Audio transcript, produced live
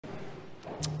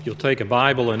You'll take a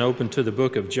Bible and open to the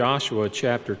book of Joshua,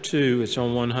 chapter 2. It's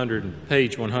on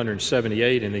page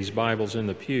 178 in these Bibles in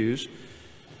the pews.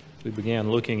 We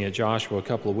began looking at Joshua a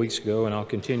couple of weeks ago, and I'll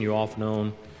continue off and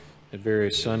on at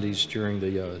various Sundays during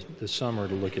the summer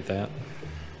to look at that.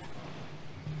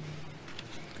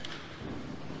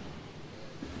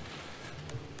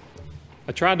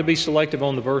 I tried to be selective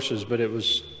on the verses, but it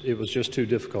was just too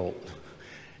difficult.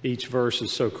 Each verse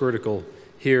is so critical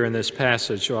here in this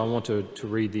passage, so I want to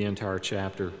read the entire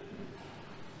chapter.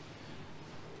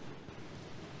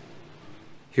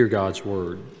 Hear God's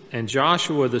word. And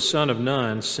Joshua the son of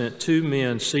Nun sent 2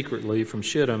 men secretly from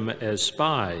Shittim as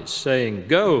spies, saying,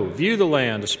 "Go, view the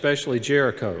land, especially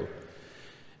Jericho."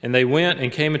 And they went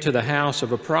and came into the house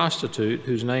of a prostitute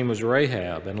whose name was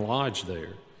Rahab, and lodged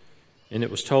there. And it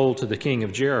was told to the king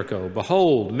of Jericho,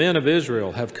 "Behold, men of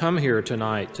Israel have come here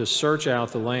tonight to search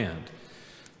out the land."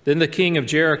 Then the king of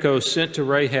Jericho sent to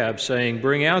Rahab, saying,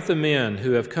 "Bring out the men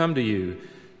who have come to you,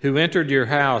 who entered your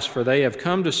house, for they have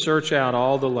come to search out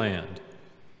all the land."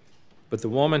 But the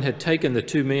woman had taken the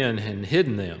 2 men and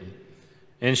hidden them.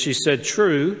 And she said,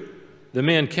 "True, the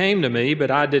men came to me, but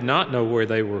I did not know where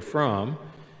they were from.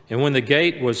 And when the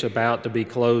gate was about to be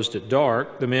closed at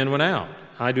dark, the men went out.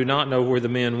 I do not know where the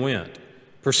men went.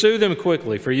 Pursue them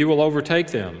quickly, for you will overtake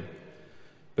them."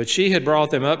 But she had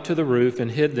brought them up to the roof and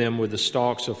hid them with the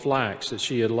stalks of flax that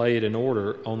she had laid in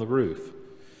order on the roof.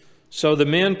 So the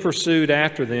men pursued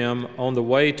after them on the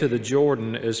way to the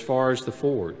Jordan as far as the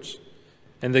fords.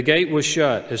 And the gate was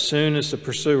shut as soon as the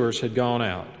pursuers had gone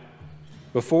out.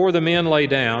 Before the men lay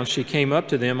down, she came up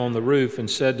to them on the roof and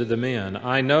said to the men,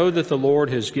 "I know that the Lord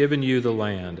has given you the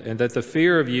land, and that the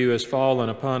fear of you has fallen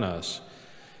upon us,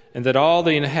 and that all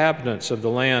the inhabitants of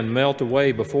the land melt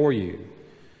away before you.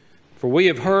 For we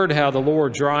have heard how the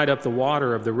Lord dried up the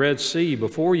water of the Red Sea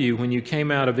before you when you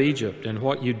came out of Egypt, and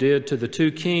what you did to the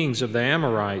 2 kings of the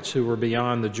Amorites who were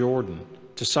beyond the Jordan,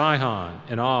 to Sihon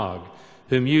and Og,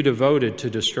 whom you devoted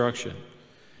to destruction.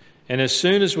 And as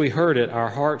soon as we heard it, our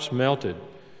hearts melted,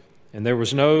 and there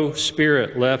was no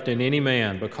spirit left in any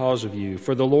man because of you.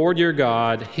 For the Lord your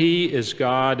God, He is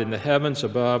God in the heavens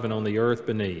above and on the earth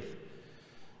beneath.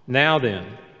 Now then,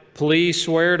 please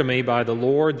swear to me by the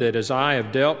Lord that as I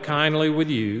have dealt kindly with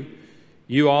you,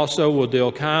 you also will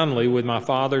deal kindly with my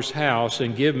father's house,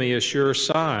 and give me a sure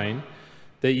sign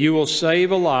that you will save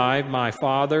alive my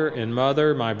father and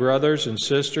mother, my brothers and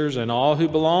sisters, and all who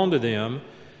belong to them,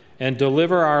 and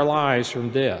deliver our lives from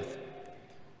death."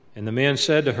 And the men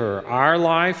said to her, "Our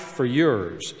life for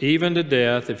yours, even to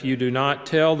death, if you do not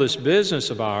tell this business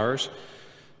of ours.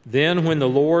 Then when the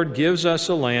Lord gives us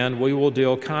a land, we will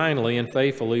deal kindly and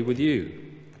faithfully with you."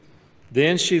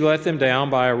 Then she let them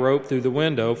down by a rope through the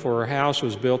window, for her house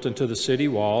was built into the city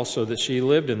wall, so that she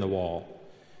lived in the wall.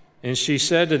 And she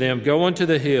said to them, "Go into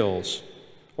the hills,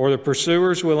 or the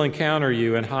pursuers will encounter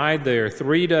you, and hide there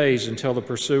 3 days until the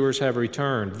pursuers have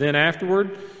returned. Then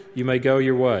afterward you may go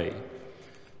your way."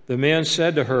 The men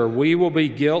said to her, "We will be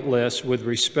guiltless with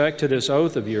respect to this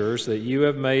oath of yours that you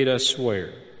have made us swear.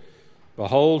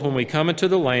 Behold, when we come into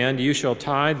the land, you shall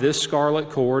tie this scarlet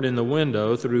cord in the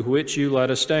window through which you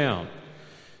let us down.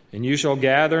 And you shall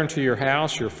gather into your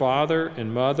house your father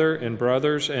and mother and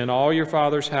brothers and all your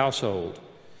father's household.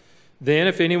 Then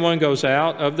if anyone goes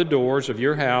out of the doors of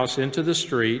your house into the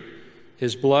street,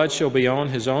 his blood shall be on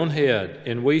his own head,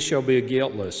 and we shall be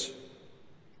guiltless.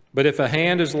 But if a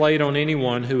hand is laid on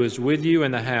anyone who is with you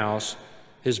in the house,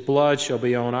 his blood shall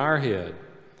be on our head.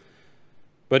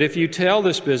 But if you tell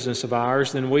this business of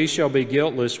ours, then we shall be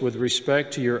guiltless with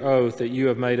respect to your oath that you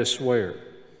have made us swear."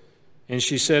 And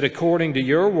she said, "According to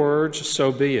your words,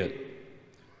 so be it."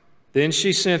 Then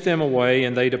she sent them away,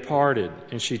 and they departed,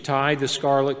 and she tied the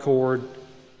scarlet cord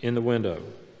in the window.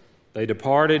 They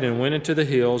departed and went into the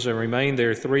hills and remained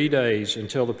there 3 days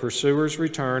until the pursuers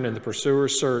returned, and the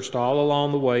pursuers searched all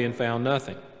along the way and found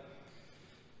nothing.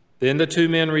 Then the 2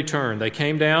 men returned. They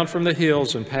came down from the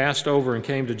hills and passed over and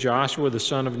came to Joshua the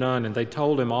son of Nun, and they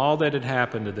told him all that had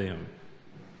happened to them.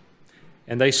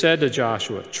 And they said to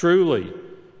Joshua, "Truly,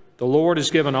 the Lord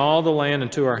has given all the land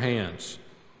into our hands,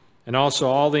 and also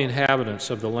all the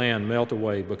inhabitants of the land melt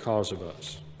away because of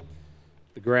us."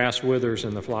 The grass withers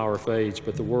and the flower fades,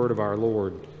 but the word of our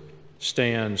Lord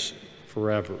stands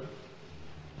forever.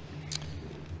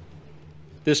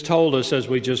 This told us, as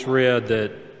we just read,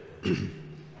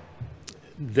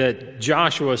 that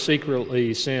Joshua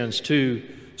secretly sends 2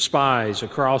 spies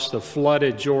across the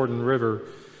flooded Jordan River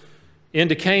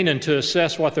into Canaan to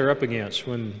assess what they're up against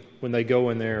when they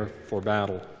go in there for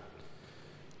battle.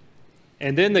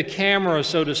 And then the camera,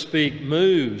 so to speak,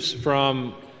 moves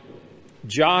from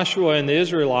Joshua and the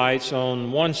Israelites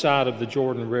on one side of the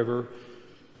Jordan River.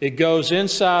 It goes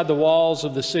inside the walls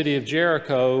of the city of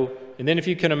Jericho, and then if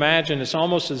you can imagine, it's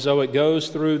almost as though it goes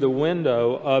through the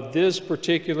window of this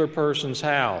particular person's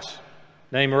house,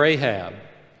 named Rahab.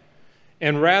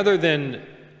 And rather than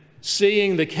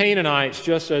seeing the Canaanites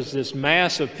just as this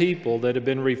mass of people that have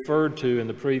been referred to in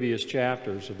the previous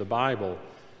chapters of the Bible,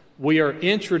 we are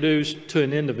introduced to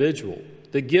an individual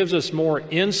that gives us more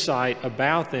insight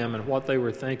about them and what they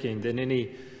were thinking than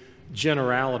any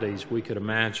generalities we could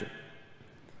imagine.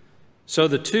 So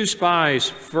the two spies'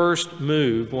 first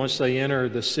move once they enter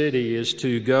the city is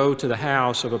to go to the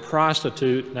house of a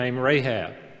prostitute named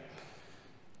Rahab.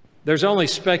 There's only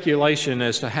speculation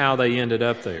as to how they ended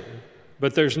up there,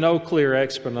 but there's no clear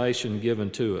explanation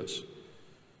given to us.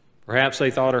 Perhaps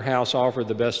they thought her house offered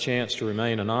the best chance to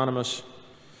remain anonymous,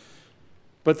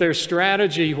 but their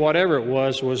strategy, whatever it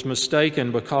was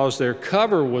mistaken because their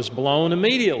cover was blown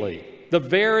immediately. The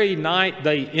very night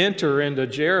they enter into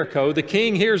Jericho, the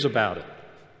king hears about it.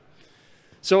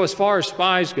 So as far as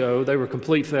spies go, they were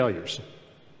complete failures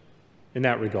in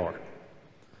that regard.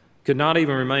 Could not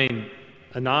even remain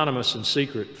anonymous and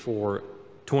secret for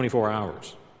 24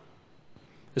 hours.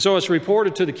 And so it's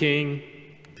reported to the king.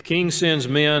 The king sends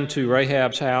men to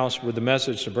Rahab's house with the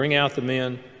message to bring out the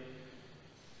men.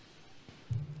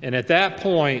 And at that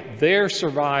point, their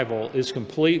survival is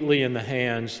completely in the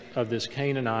hands of this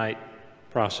Canaanite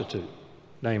prostitute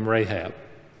named Rahab.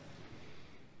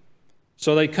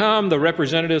 So they come, the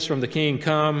representatives from the king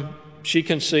come. She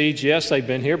concedes, yes, they've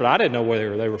been here, but I didn't know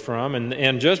where they were from.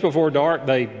 And just before dark,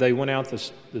 they went out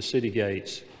the city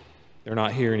gates. They're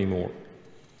not here anymore.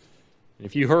 And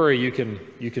if you hurry, you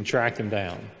can track them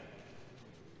down.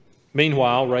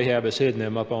 Meanwhile, Rahab has hidden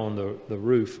them up on the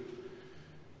roof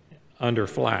under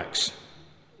flax.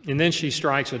 And then she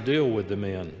strikes a deal with the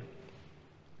men.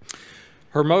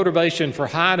 Her motivation for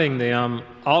hiding them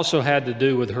also had to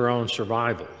do with her own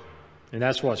survival. And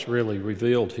that's what's really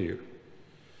revealed here.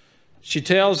 She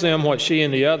tells them what she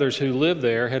and the others who lived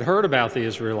there had heard about the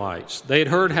Israelites. They had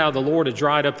heard how the Lord had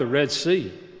dried up the Red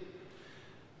Sea,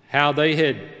 how they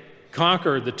had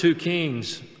conquered the two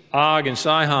kings, Og and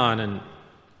Sihon, and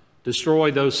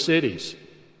destroyed those cities.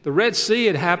 The Red Sea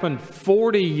had happened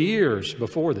 40 years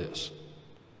before this.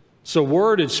 So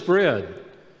word had spread,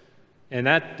 and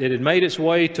that it had made its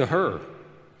way to her.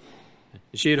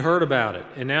 She had heard about it.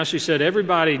 And now she said,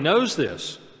 everybody knows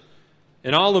this.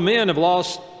 And all the men have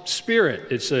lost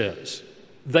spirit, it says.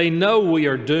 They know we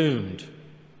are doomed.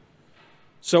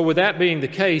 So with that being the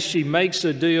case, she makes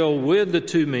a deal with the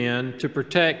two men to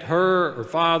protect her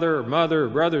father or mother or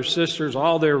brothers, sisters,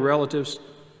 all their relatives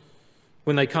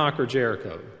when they conquer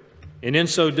Jericho. And in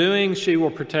so doing, she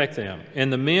will protect them.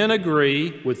 And the men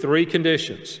agree with 3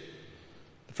 conditions.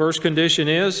 The first condition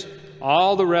is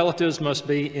all the relatives must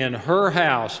be in her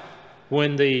house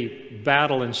when the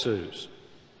battle ensues.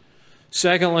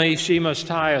 Secondly, she must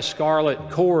tie a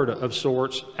scarlet cord of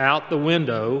sorts out the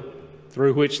window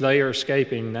through which they are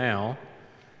escaping now,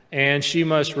 and she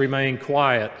must remain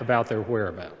quiet about their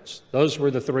whereabouts. Those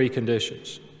were the 3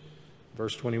 conditions.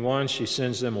 Verse 21, she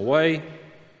sends them away.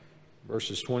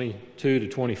 Verses 22 to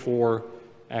 24,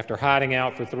 after hiding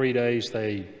out for 3 days,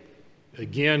 they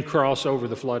again cross over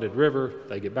the flooded river.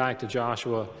 They get back to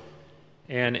Joshua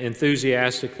and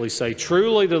enthusiastically say,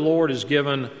 truly the Lord has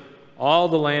given all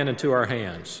the land into our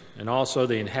hands, and also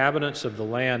the inhabitants of the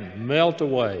land melt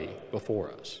away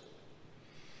before us.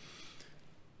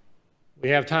 We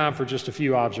have time for just a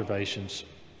few observations.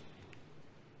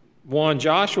 One,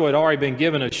 Joshua had already been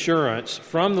given assurance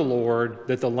from the Lord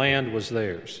that the land was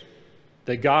theirs,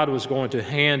 that God was going to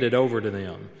hand it over to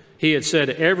them. He had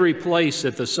said, every place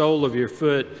that the sole of your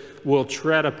foot will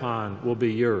tread upon will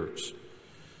be yours.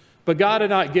 But God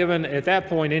had not given, at that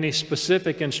point, any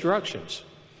specific instructions.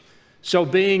 So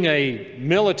being a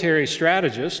military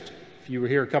strategist, if you were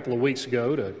here a couple of weeks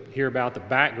ago to hear about the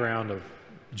background of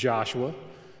Joshua,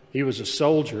 he was a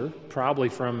soldier, probably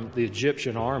from the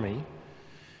Egyptian army.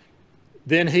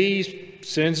 Then he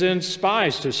sends in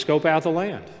spies to scope out the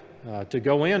land. To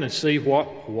go in and see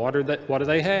what do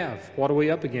they have? What are we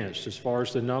up against as far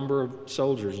as the number of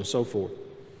soldiers and so forth?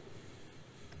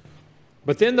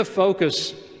 But then the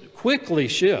focus quickly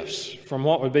shifts from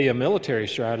what would be a military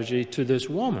strategy to this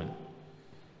woman,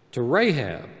 to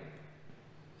Rahab.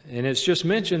 And it's just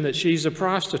mentioned that she's a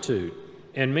prostitute.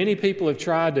 And many people have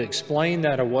tried to explain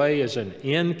that away as an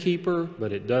innkeeper,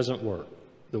 but it doesn't work.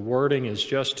 The wording is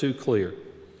just too clear.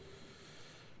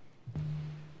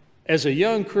 As a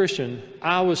young Christian,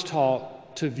 I was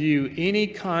taught to view any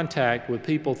contact with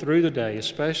people through the day,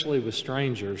 especially with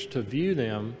strangers, to view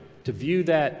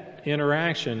that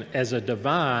interaction as a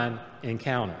divine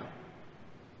encounter.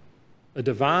 A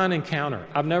divine encounter.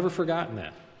 I've never forgotten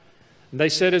that. They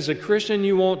said, as a Christian,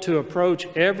 you want to approach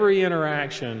every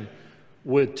interaction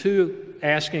with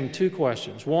asking two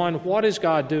questions. One, what is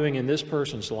God doing in this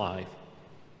person's life?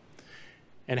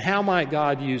 And how might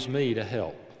God use me to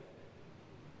help?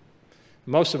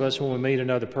 Most of us, when we meet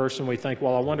another person, we think,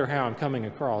 well, I wonder how I'm coming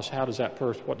across.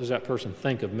 What does that person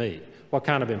think of me? What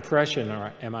kind of impression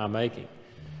am I making?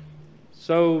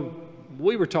 So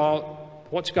we were taught,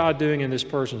 what's God doing in this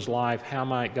person's life? How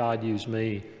might God use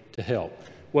me to help?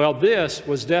 Well, this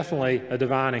was definitely a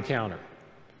divine encounter.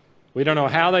 We don't know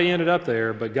how they ended up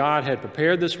there, but God had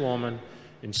prepared this woman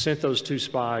and sent those two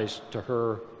spies to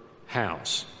her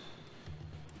house.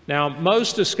 Now,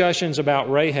 most discussions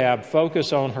about Rahab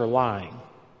focus on her lying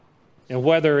and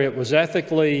whether it was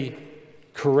ethically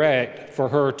correct for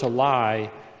her to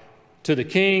lie to the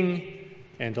king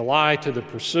and to lie to the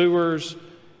pursuers.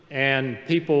 And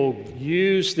people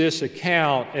use this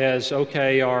account as,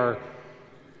 okay,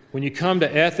 when you come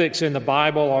to ethics in the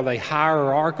Bible, are they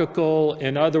hierarchical?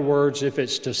 In other words, if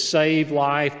it's to save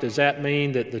life, does that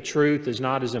mean that the truth is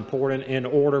not as important in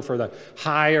order for the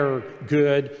higher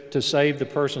good to save the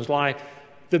person's life?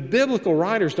 The biblical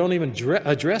writers don't even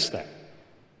address that.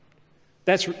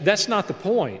 That's not the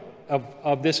point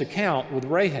of this account with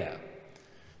Rahab.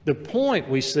 The point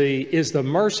we see is the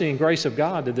mercy and grace of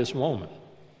God to this woman.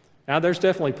 Now, there's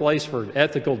definitely place for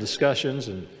ethical discussions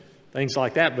and things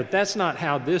like that, but that's not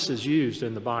how this is used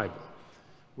in the Bible.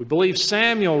 We believe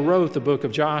Samuel wrote the book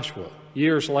of Joshua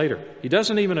years later. He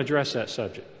doesn't even address that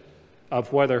subject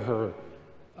of whether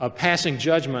passing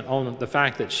judgment on the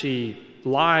fact that she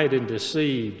lied and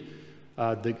deceived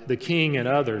the king and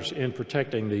others in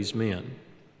protecting these men.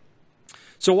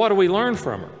 So what do we learn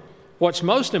from her? What's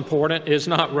most important is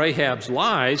not Rahab's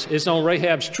lies, it's on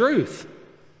Rahab's truth,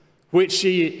 which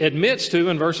she admits to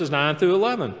in verses 9 through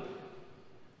 11.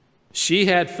 She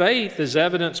had faith as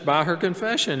evidenced by her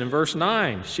confession in verse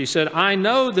 9. She said, I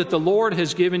know that the Lord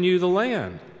has given you the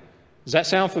land. Does that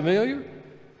sound familiar?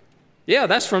 Yeah,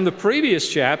 that's from the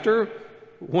previous chapter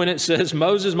when it says,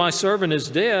 Moses, my servant, is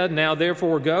dead. Now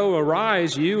therefore go,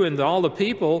 arise, you and all the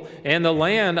people, and the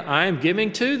land I am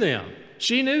giving to them.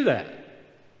 She knew that.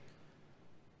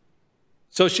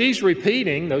 So she's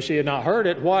repeating, though she had not heard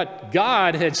it, what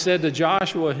God had said to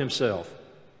Joshua himself.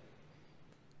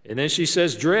 And then she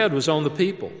says dread was on the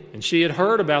people, and she had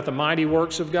heard about the mighty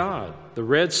works of God, the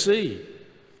Red Sea,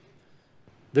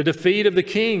 the defeat of the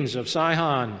kings of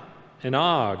Sihon and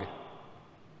Og.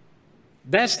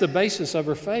 That's the basis of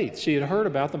her faith. She had heard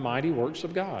about the mighty works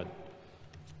of God.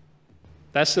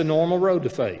 That's the normal road to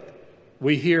faith.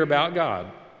 We hear about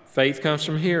God. Faith comes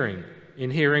from hearing,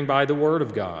 and hearing by the Word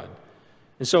of God.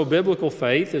 And so biblical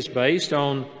faith is based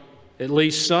on at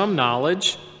least some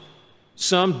knowledge,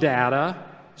 some data,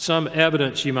 some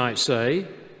evidence, you might say.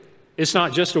 It's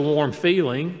not just a warm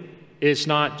feeling. It's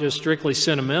not just strictly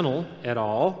sentimental at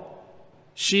all.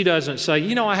 She doesn't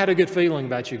say, I had a good feeling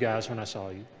about you guys when I saw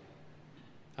you.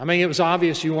 I mean, it was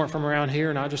obvious you weren't from around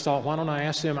here, and I just thought, why don't I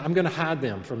ask them? I'm going to hide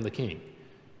them from the king.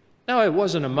 No, it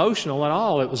wasn't emotional at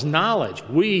all. It was knowledge.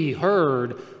 We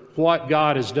heard what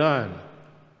God has done.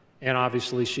 And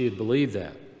obviously she had believed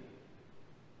that.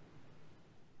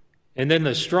 And then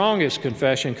the strongest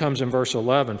confession comes in verse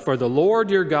 11. For the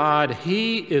Lord your God,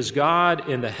 He is God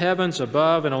in the heavens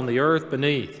above and on the earth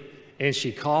beneath. And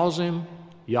she calls Him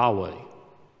Yahweh.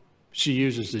 She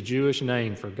uses the Jewish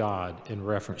name for God in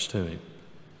reference to Him.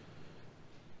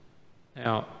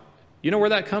 Now, you know where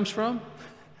that comes from?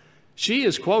 She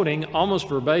is quoting almost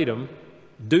verbatim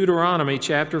Deuteronomy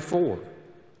chapter 4.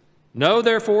 Know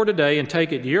therefore today and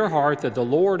take it to your heart that the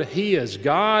Lord, He is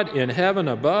God in heaven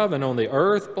above and on the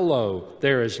earth below.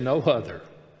 There is no other.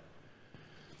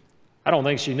 I don't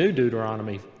think she knew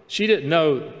Deuteronomy. She didn't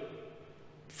know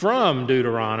from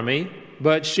Deuteronomy,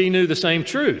 but she knew the same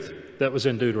truth that was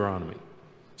in Deuteronomy.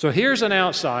 So here's an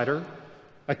outsider,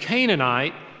 a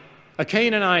Canaanite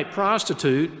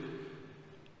prostitute,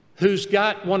 who's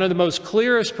got one of the most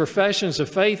clearest professions of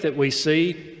faith that we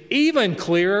see, even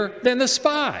clearer than the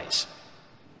spies,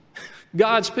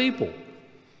 God's people.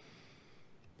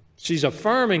 She's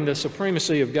affirming the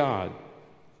supremacy of God.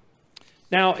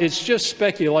 Now, it's just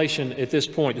speculation at this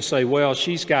point to say, well,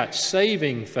 she's got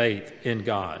saving faith in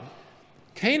God.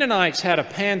 Canaanites had a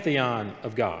pantheon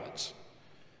of gods.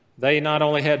 They not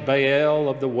only had Baal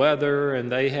of the weather,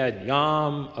 and they had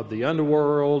Yam of the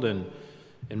underworld, and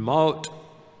Mot.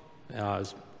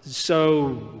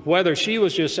 So whether she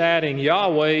was just adding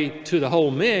Yahweh to the whole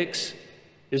mix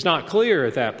is not clear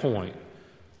at that point.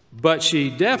 But she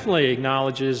definitely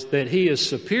acknowledges that He is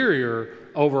superior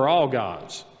over all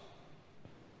gods.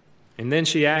 And then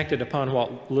she acted upon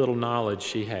what little knowledge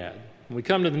she had. When we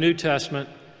come to the New Testament,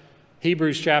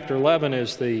 Hebrews chapter 11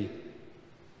 is the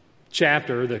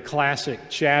chapter, the classic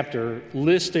chapter,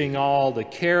 listing all the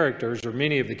characters, or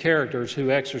many of the characters, who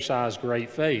exercise great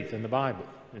faith in the Bible,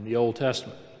 in the Old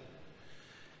Testament.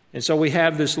 And so we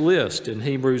have this list in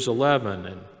Hebrews 11,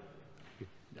 and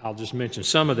I'll just mention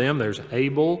some of them. There's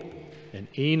Abel, and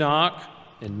Enoch,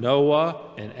 and Noah,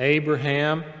 and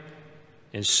Abraham,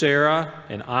 and Sarah,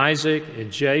 and Isaac,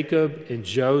 and Jacob, and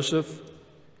Joseph,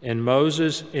 and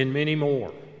Moses, and many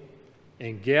more.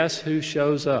 And guess who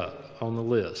shows up on the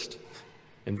list?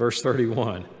 In verse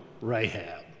 31,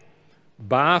 Rahab.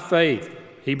 By faith,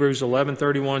 Hebrews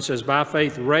 11:31 says, by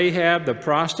faith Rahab the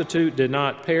prostitute did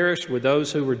not perish with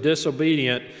those who were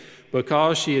disobedient,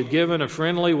 because she had given a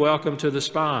friendly welcome to the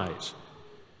spies.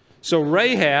 So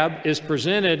Rahab is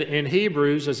presented in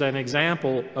Hebrews as an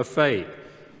example of faith.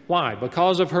 Why?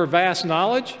 Because of her vast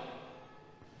knowledge?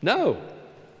 No.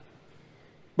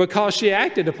 Because she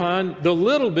acted upon the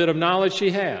little bit of knowledge she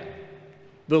had.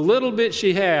 The little bit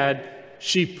she had,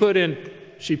 she put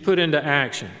into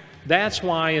action. That's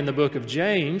why in the book of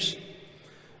James,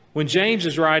 when James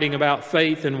is writing about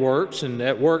faith and works, and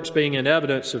that works being an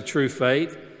evidence of true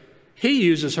faith, he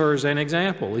uses her as an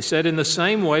example. He said, in the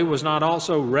same way was not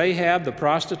also Rahab the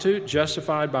prostitute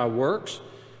justified by works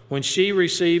when she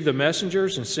received the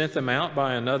messengers and sent them out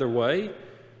by another way?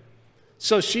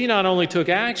 So she not only took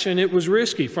action, it was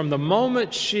risky. From the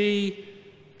moment she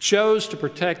chose to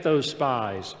protect those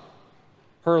spies,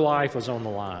 her life was on the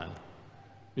line.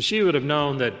 She would have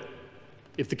known that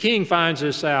if the king finds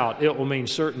this out, it will mean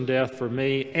certain death for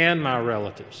me and my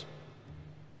relatives.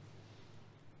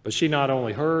 But she not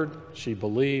only heard, she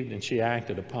believed, and she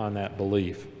acted upon that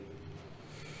belief.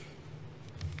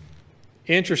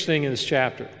 Interesting in this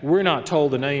chapter, we're not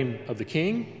told the name of the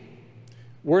king.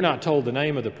 We're not told the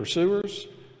name of the pursuers.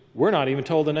 We're not even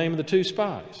told the name of the two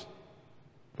spies.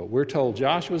 But we're told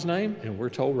Joshua's name, and we're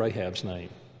told Rahab's name.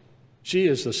 She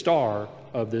is the star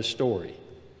of this story.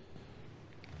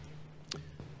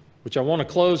 Which I want to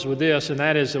close with this, and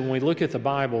that is that when we look at the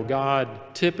Bible, God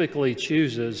typically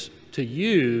chooses to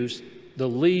use the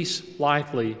least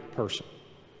likely person.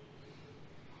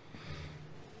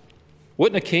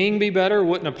 Wouldn't a king be better?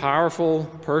 Wouldn't a powerful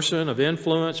person of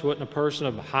influence, wouldn't a person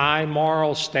of high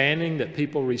moral standing that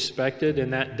people respected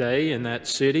in that day, in that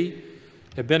city,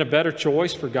 have been a better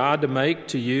choice for God to make,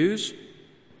 to use?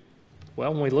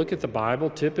 Well, when we look at the Bible,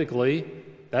 typically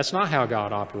that's not how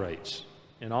God operates.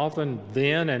 And often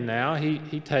then and now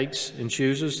he takes and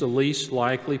chooses the least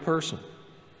likely person.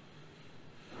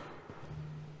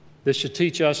 This should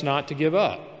teach us not to give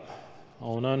up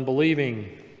on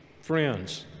unbelieving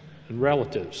friends and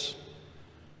relatives,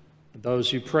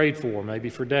 those you prayed for maybe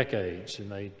for decades,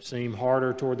 and they seem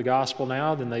harder toward the gospel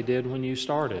now than they did when you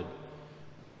started.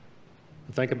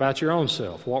 Think about your own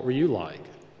self. What were you like?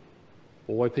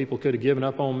 Boy, people could have given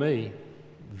up on me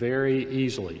very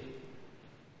easily.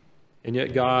 And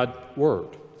yet God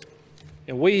worked.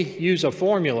 And we use a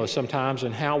formula sometimes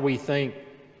in how we think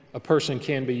a person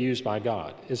can be used by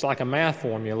God. It's like a math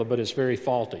formula, but it's very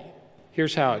faulty.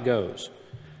 Here's how it goes.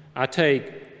 I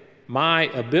take my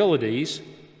abilities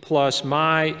plus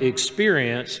my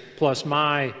experience plus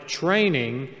my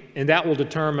training, and that will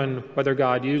determine whether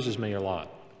God uses me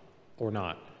or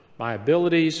not. My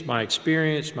abilities, my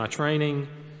experience, my training,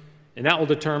 and that will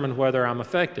determine whether I'm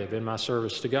effective in my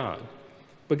service to God.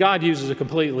 But God uses a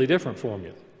completely different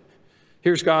formula.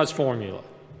 Here's God's formula.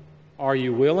 Are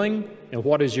you willing, and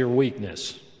what is your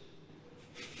weakness?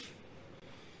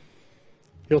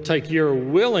 He'll take your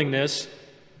willingness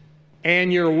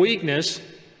and your weakness,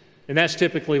 and that's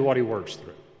typically what he works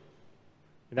through.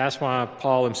 And that's why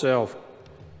Paul himself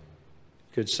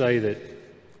could say that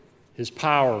his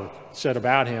power said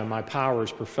about him, my power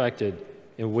is perfected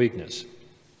in weakness.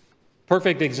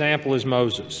 Perfect example is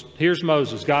Moses. Here's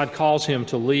Moses. God calls him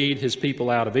to lead his people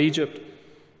out of Egypt.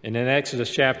 And in Exodus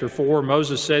chapter 4,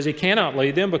 Moses says he cannot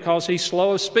lead them because he's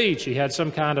slow of speech. He had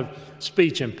some kind of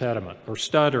speech impediment or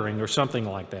stuttering or something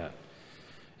like that.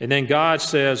 And then God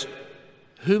says,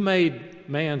 who made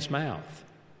man's mouth?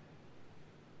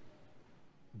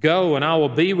 Go, and I will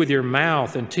be with your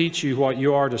mouth and teach you what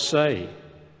you are to say.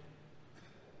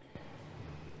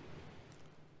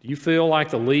 Do you feel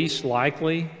like the least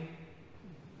likely?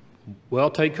 Well,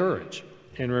 take courage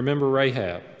and remember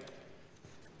Rahab.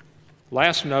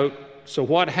 Last note, so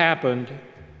what happened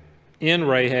in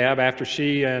Rahab after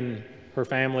she and her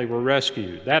family were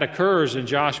rescued? That occurs in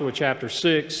Joshua chapter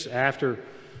 6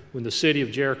 when the city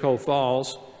of Jericho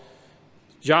falls.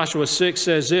 Joshua 6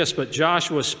 says this, "But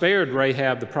Joshua spared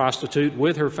Rahab the prostitute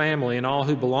with her family and all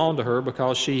who belonged to her,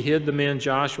 because she hid the men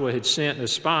Joshua had sent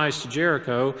as spies to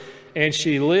Jericho, and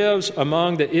she lives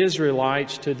among the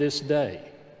Israelites to this day."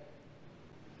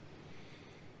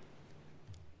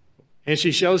 And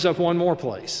she shows up one more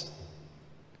place.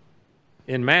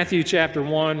 In Matthew chapter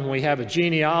 1, we have a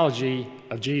genealogy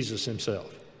of Jesus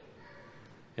himself.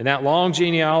 In that long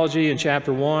genealogy in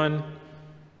chapter 1,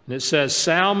 and it says,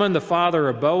 Salmon, the father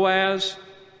of Boaz,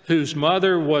 whose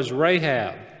mother was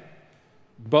Rahab.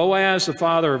 Boaz, the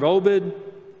father of Obed,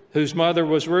 whose mother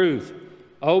was Ruth.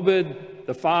 Obed,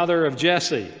 the father of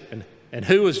Jesse. And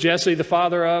who was Jesse the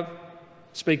father of?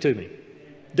 Speak to me.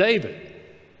 David,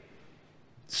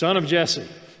 son of Jesse.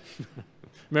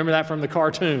 Remember that from the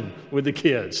cartoon with the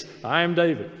kids. I am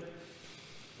David.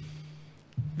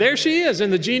 There she is in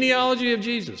the genealogy of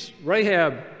Jesus.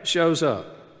 Rahab shows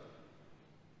up.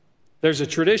 There's a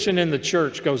tradition in the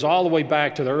church, goes all the way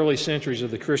back to the early centuries of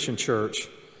the Christian church,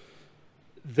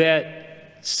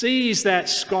 that sees that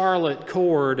scarlet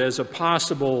cord as a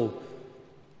possible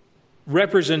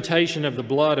representation of the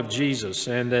blood of Jesus,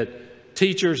 and that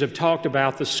teachers have talked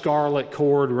about the scarlet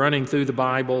cord running through the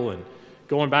Bible and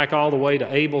going back all the way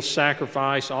to Abel's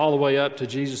sacrifice, all the way up to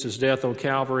Jesus' death on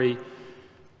Calvary.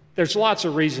 There's lots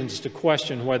of reasons to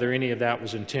question whether any of that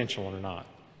was intentional or not.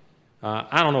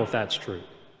 I don't know if that's true.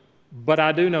 But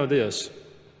I do know this.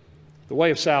 The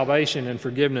way of salvation and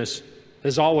forgiveness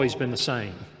has always been the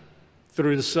same,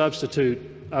 through the substitute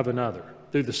of another,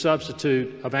 through the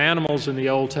substitute of animals in the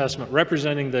Old Testament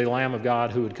representing the Lamb of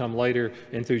God who would come later,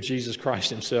 and through Jesus Christ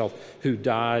himself who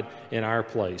died in our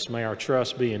place. May our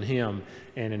trust be in him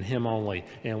and in him only,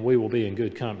 and we will be in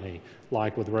good company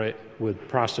like with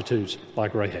prostitutes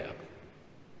like Rahab.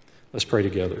 Let's pray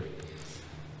together.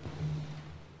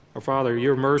 Our Father,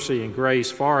 your mercy and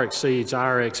grace far exceeds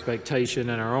our expectation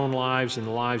in our own lives and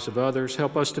the lives of others.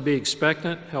 Help us to be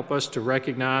expectant. Help us to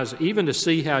recognize, even to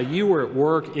see how you were at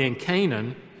work in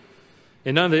Canaan,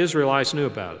 and none of the Israelites knew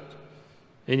about it.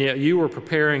 And yet you were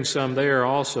preparing some there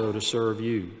also to serve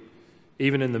you,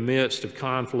 even in the midst of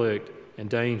conflict and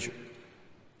danger.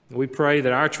 We pray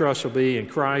that our trust will be in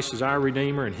Christ as our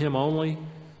Redeemer and him only.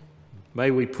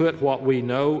 May we put what we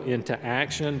know into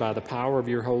action by the power of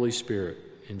your Holy Spirit.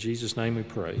 In Jesus' name we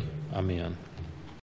pray. Amen.